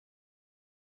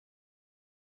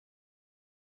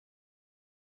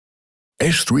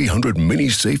S300 Mini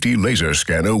Safety Laser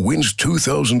Scanner wins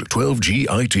 2012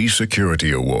 GIT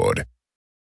Security Award.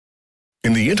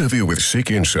 In the interview with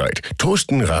SICKinsight,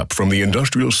 Thorsten Rapp from the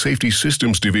Industrial Safety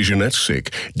Systems Division at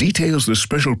SICK details the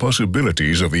special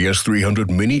possibilities of the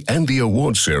S300 Mini and the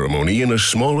award ceremony in a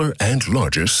smaller and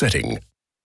larger setting.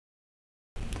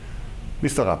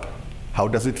 Mr. Rapp, how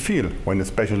does it feel when a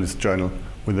specialist journal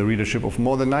with a readership of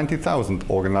more than 90,000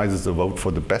 organizes a vote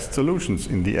for the best solutions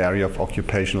in the area of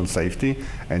occupational safety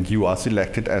and you are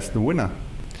selected as the winner?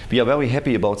 We are very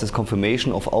happy about this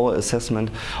confirmation of our assessment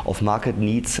of market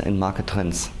needs and market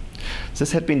trends.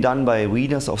 This had been done by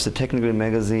readers of the technical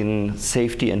magazine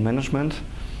Safety and Management,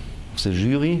 of the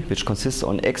jury, which consists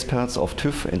of experts of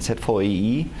TÜV and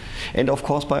Z4AE, and of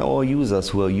course by our users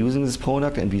who are using this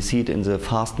product, and we see it in the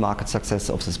fast market success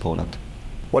of this product.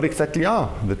 What exactly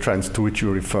are the trends to which you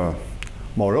refer?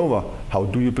 Moreover, how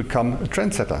do you become a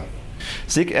trendsetter?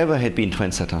 SICK ever had been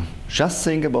trendsetter. Just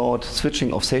think about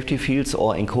switching of safety fields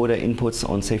or encoder inputs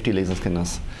on safety laser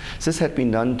scanners. This had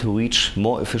been done to reach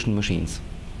more efficient machines.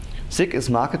 SICK is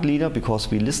market leader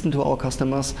because we listen to our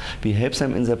customers, we help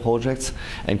them in their projects,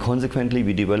 and consequently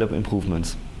we develop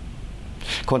improvements.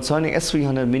 Concerning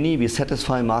S300 Mini, we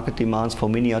satisfy market demands for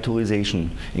miniaturization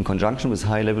in conjunction with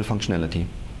high-level functionality.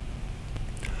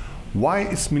 Why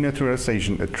is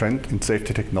miniaturization a trend in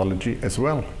safety technology as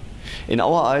well? In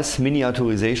our eyes,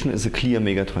 miniaturization is a clear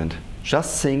megatrend.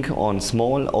 Just think on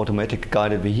small automatic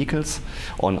guided vehicles,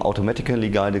 on automatically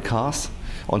guided cars,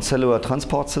 on cellular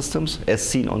transport systems, as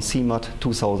seen on CMAT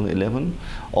 2011,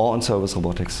 or on service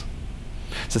robotics.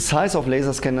 The size of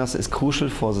laser scanners is crucial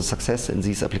for the success in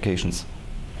these applications.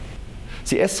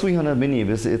 The S300 Mini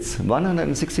with its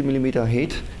 160mm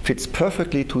height fits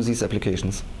perfectly to these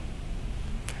applications.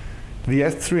 The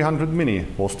S300 Mini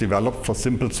was developed for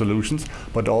simple solutions,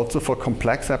 but also for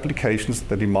complex applications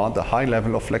that demand a high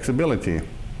level of flexibility.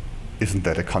 Isn't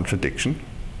that a contradiction?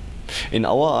 In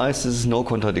our eyes, this is no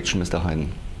contradiction, Mr. Heiden.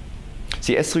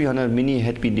 The S300 Mini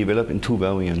had been developed in two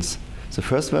variants. The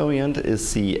first variant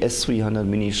is the S300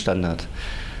 Mini Standard.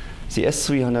 The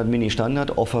S300 Mini Standard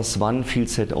offers one field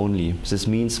set only. This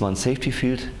means one safety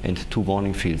field and two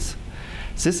warning fields.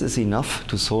 This is enough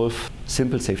to solve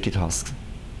simple safety tasks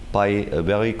by a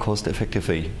very cost-effective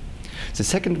way. The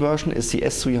second version is the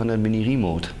S300 Mini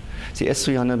Remote. The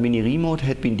S300 Mini Remote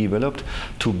had been developed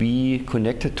to be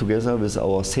connected together with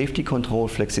our safety control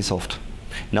FlexiSoft.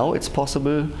 Now it's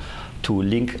possible to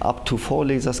link up to 4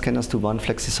 laser scanners to one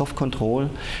FlexiSoft control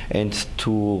and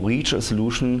to reach a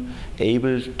solution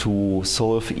able to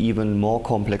solve even more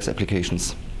complex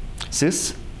applications.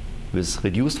 This with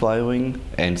reduced wiring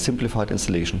and simplified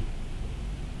installation.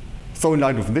 So in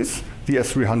light of this, the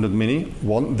S300 Mini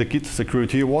won the GIT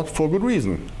Security Award for good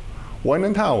reason. When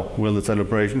and how will the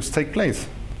celebrations take place?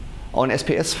 On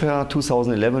SPS Fair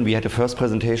 2011 we had the first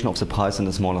presentation of the prize in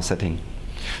a smaller setting.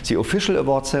 The official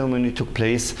award ceremony took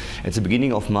place at the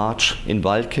beginning of March in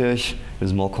Waldkirch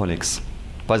with more colleagues.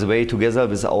 By the way, together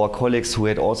with our colleagues who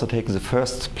had also taken the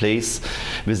first place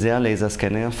with their laser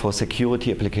scanner for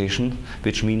security application,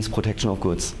 which means protection of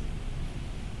goods.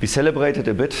 We celebrated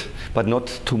a bit, but not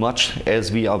too much,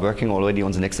 as we are working already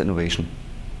on the next innovation.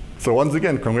 So once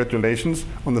again, congratulations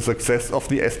on the success of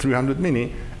the S300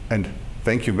 Mini, and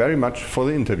thank you very much for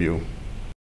the interview.